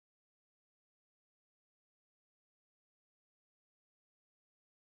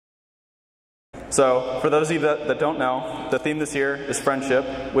So, for those of you that don't know, the theme this year is friendship,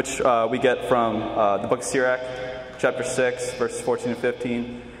 which we get from the book of Sirach, chapter 6, verses 14 and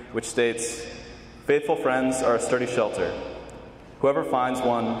 15, which states, "Faithful friends are a sturdy shelter. Whoever finds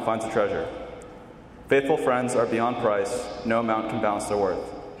one finds a treasure. Faithful friends are beyond price. No amount can balance their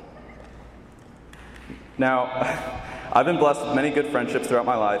worth." Now, I've been blessed with many good friendships throughout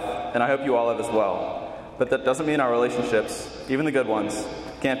my life, and I hope you all have as well. But that doesn't mean our relationships, even the good ones,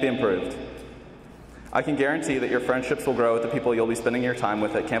 can't be improved. I can guarantee that your friendships will grow with the people you'll be spending your time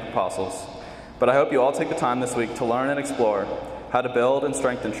with at Camp Apostles, but I hope you all take the time this week to learn and explore how to build and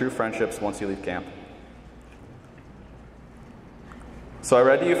strengthen true friendships once you leave camp. So I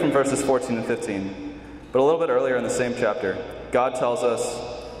read to you from verses 14 and 15, but a little bit earlier in the same chapter, God tells us,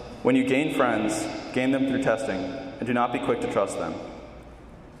 "When you gain friends, gain them through testing, and do not be quick to trust them."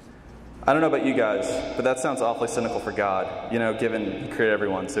 I don't know about you guys, but that sounds awfully cynical for God, given He created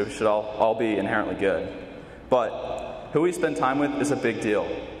everyone, so we should all be inherently good. But who we spend time with is a big deal,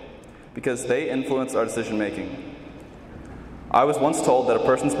 because they influence our decision-making. I was once told that a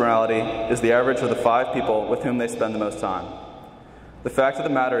person's morality is the average of the 5 people with whom they spend the most time. The fact of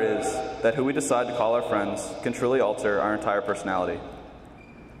the matter is that who we decide to call our friends can truly alter our entire personality.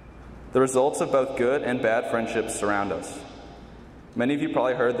 The results of both good and bad friendships surround us. Many of you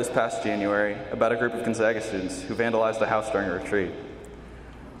probably heard this past January about a group of Gonzaga students who vandalized a house during a retreat.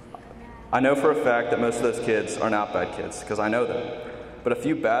 I know for a fact that most of those kids are not bad kids, because I know them. But a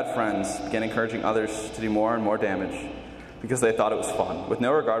few bad friends began encouraging others to do more and more damage because they thought it was fun, with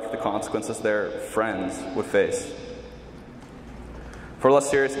no regard for the consequences their friends would face. For a less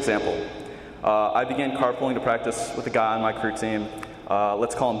serious example, I began carpooling to practice with a guy on my crew team.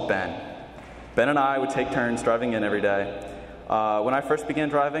 Let's call him Ben. Ben and I would take turns driving in every day. When I first began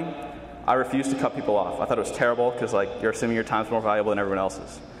driving, I refused to cut people off. I thought it was terrible because you're assuming your time's more valuable than everyone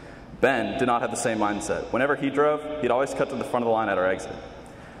else's. Ben did not have the same mindset. Whenever he drove, he'd always cut to the front of the line at our exit.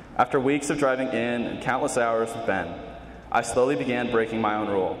 After weeks of driving in and countless hours with Ben, I slowly began breaking my own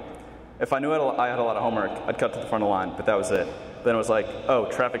rule. If I knew I had a lot of homework, I'd cut to the front of the line, but that was it. Then it was like, "Oh,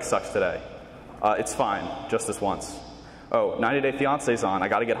 traffic sucks today. It's fine, just this once. Oh, 90 Day Fiancé's on, I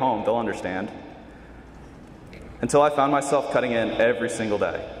gotta get home, they'll understand." Until I found myself cutting in every single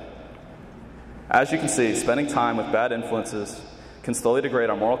day. As you can see, spending time with bad influences can slowly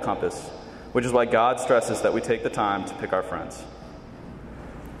degrade our moral compass, which is why God stresses that we take the time to pick our friends.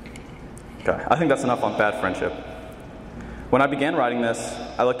 Okay, I think that's enough on bad friendship. When I began writing this,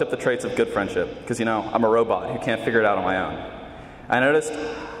 I looked up the traits of good friendship, because I'm a robot who can't figure it out on my own. I noticed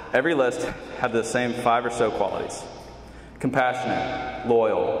every list had the same 5 or so qualities: compassionate,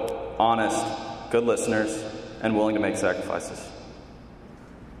 loyal, honest, good listeners, and willing to make sacrifices.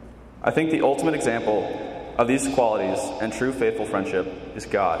 I think the ultimate example of these qualities and true faithful friendship is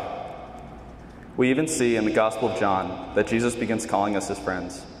God. We even see in the Gospel of John that Jesus begins calling us his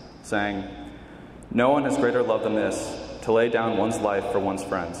friends, saying, "No one has greater love than this, to lay down one's life for one's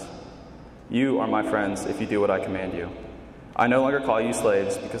friends. You are my friends if you do what I command you. I no longer call you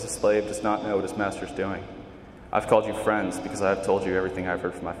slaves, because a slave does not know what his master is doing. I've called you friends because I have told you everything I've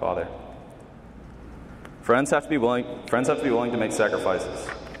heard from my Father." Friends have to be willing to make sacrifices,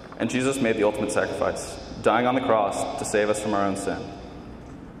 and Jesus made the ultimate sacrifice, dying on the cross to save us from our own sin.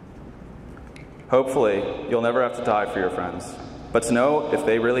 Hopefully, you'll never have to die for your friends, but to know if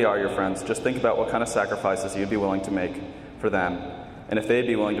they really are your friends, just think about what kind of sacrifices you'd be willing to make for them, and if they'd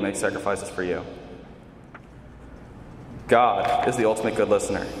be willing to make sacrifices for you. God is the ultimate good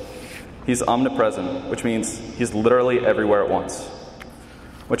listener. He's omnipresent, which means he's literally everywhere at once,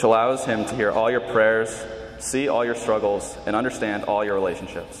 which allows him to hear all your prayers, see all your struggles, and understand all your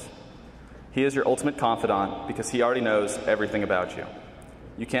relationships. He is your ultimate confidant because he already knows everything about you.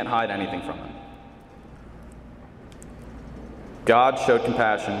 You can't hide anything from him. God showed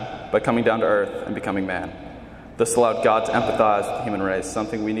compassion by coming down to earth and becoming man. This allowed God to empathize with the human race,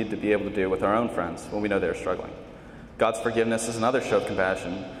 something we need to be able to do with our own friends when we know they're struggling. God's forgiveness is another show of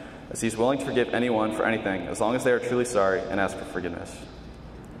compassion, as he's willing to forgive anyone for anything, as long as they are truly sorry and ask for forgiveness.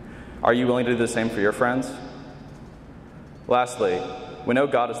 Are you willing to do the same for your friends? Lastly, we know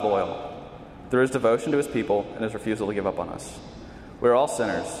God is loyal. Through his devotion to his people and his refusal to give up on us. We are all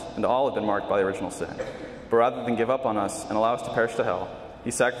sinners, and all have been marked by the original sin. But rather than give up on us and allow us to perish to hell,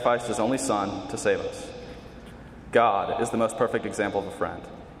 he sacrificed his only Son to save us. God is the most perfect example of a friend.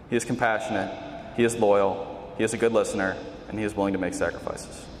 He is compassionate, he is loyal, he is a good listener, and he is willing to make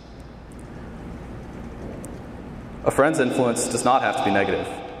sacrifices. A friend's influence does not have to be negative.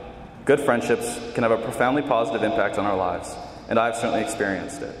 Good friendships can have a profoundly positive impact on our lives, and I have certainly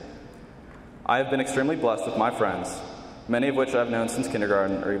experienced it. I have been extremely blessed with my friends, many of which I have known since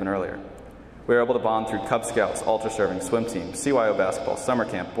kindergarten or even earlier. We were able to bond through Cub Scouts, altar serving, swim team, CYO basketball, summer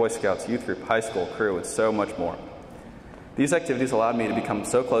camp, Boy Scouts, youth group, high school, crew, and so much more. These activities allowed me to become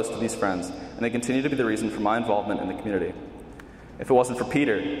so close to these friends, and they continue to be the reason for my involvement in the community. If it wasn't for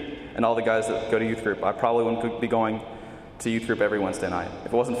Peter and all the guys that go to youth group, I probably wouldn't be going to youth group every Wednesday night.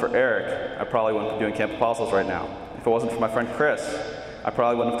 If it wasn't for Eric, I probably wouldn't be doing Camp Apostles right now. If it wasn't for my friend Chris, I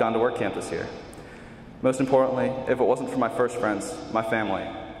probably wouldn't have gone to work camp this year. Most importantly, if it wasn't for my first friends, my family,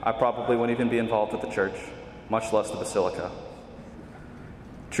 I probably wouldn't even be involved with the church, much less the Basilica.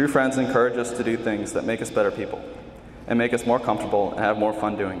 True friends encourage us to do things that make us better people and make us more comfortable and have more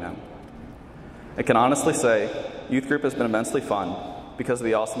fun doing them. I can honestly say youth group has been immensely fun because of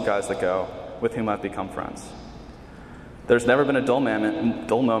the awesome guys that go with whom I've become friends. There's never been a dull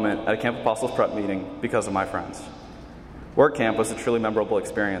moment at a Camp Apostles prep meeting because of my friends. Work camp was a truly memorable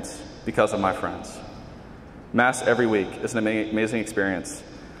experience because of my friends. Mass every week is an amazing experience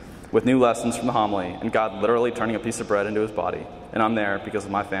with new lessons from the homily and God literally turning a piece of bread into his body. And I'm there because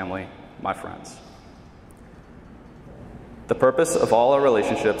of my family, my friends. The purpose of all our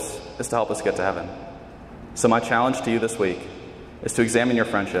relationships is to help us get to heaven. So my challenge to you this week is to examine your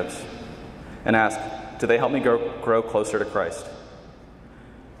friendships and ask, do they help me grow closer to Christ?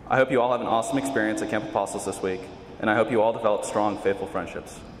 I hope you all have an awesome experience at Camp Apostles this week, and I hope you all develop strong, faithful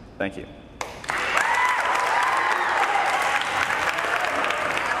friendships. Thank you.